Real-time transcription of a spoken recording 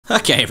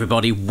Okay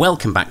everybody,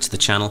 welcome back to the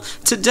channel.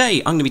 Today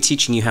I'm going to be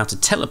teaching you how to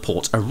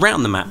teleport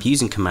around the map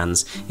using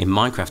commands in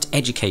Minecraft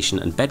Education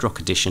and Bedrock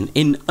Edition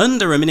in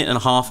under a minute and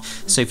a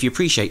half, so if you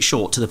appreciate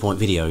short to the point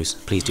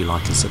videos, please do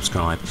like and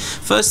subscribe.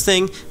 First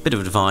thing, bit of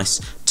advice,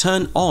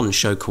 turn on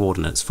show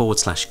coordinates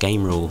 /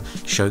 game rule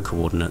show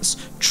coordinates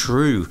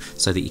true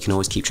so that you can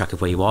always keep track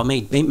of where you are.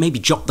 Maybe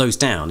jot those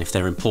down if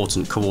they're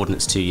important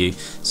coordinates to you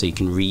so you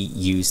can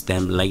reuse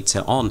them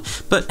later on.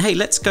 But hey,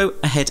 let's go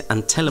ahead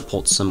and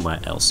teleport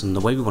somewhere else, and the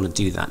way we want to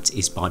do that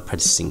is by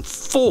pressing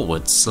 /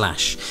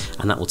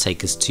 and that will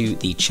take us to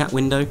the chat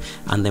window,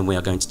 and then we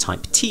are going to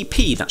type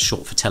TP, that's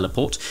short for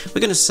teleport.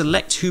 We're going to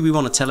select who we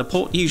want to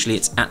teleport. Usually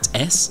it's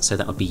 @S, so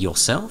that would be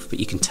yourself, but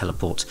you can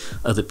teleport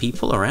other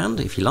people around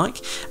if you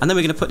like. And then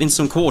we're going to put in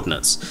some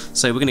coordinates.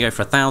 So we're going to go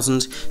for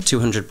 1,000,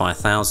 200 by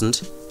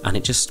 1,000, and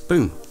it just,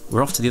 boom,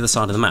 we're off to the other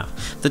side of the map.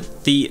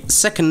 The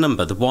second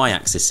number, the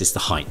y-axis, is the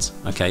height.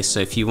 Okay, so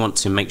if you want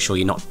to make sure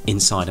you're not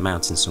inside a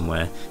mountain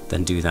somewhere,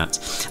 then do that.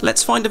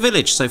 Let's find a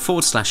village. So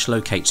 /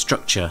 locate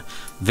structure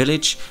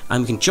village,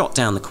 and we can jot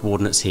down the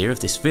coordinates here of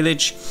this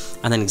village,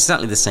 and then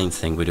exactly the same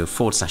thing. We do a /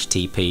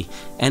 TP,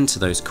 enter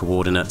those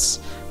coordinates,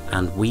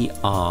 and we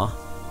are,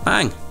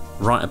 bang,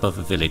 right above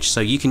a village. So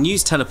you can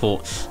use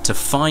teleport to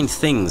find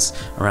things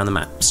around the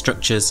map,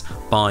 structures,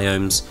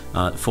 biomes,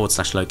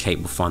 / locate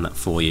will find that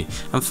for you.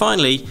 And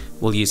finally,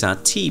 we'll use our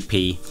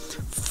TP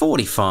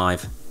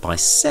 45 by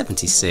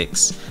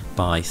 76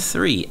 by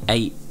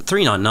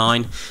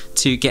 399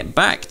 to get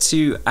back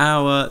to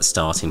our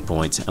starting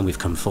point, and we've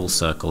come full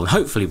circle, and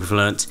hopefully we've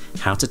learnt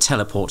how to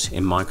teleport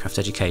in Minecraft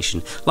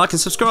Education. Like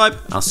and subscribe.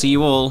 I'll see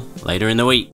you all later in the week.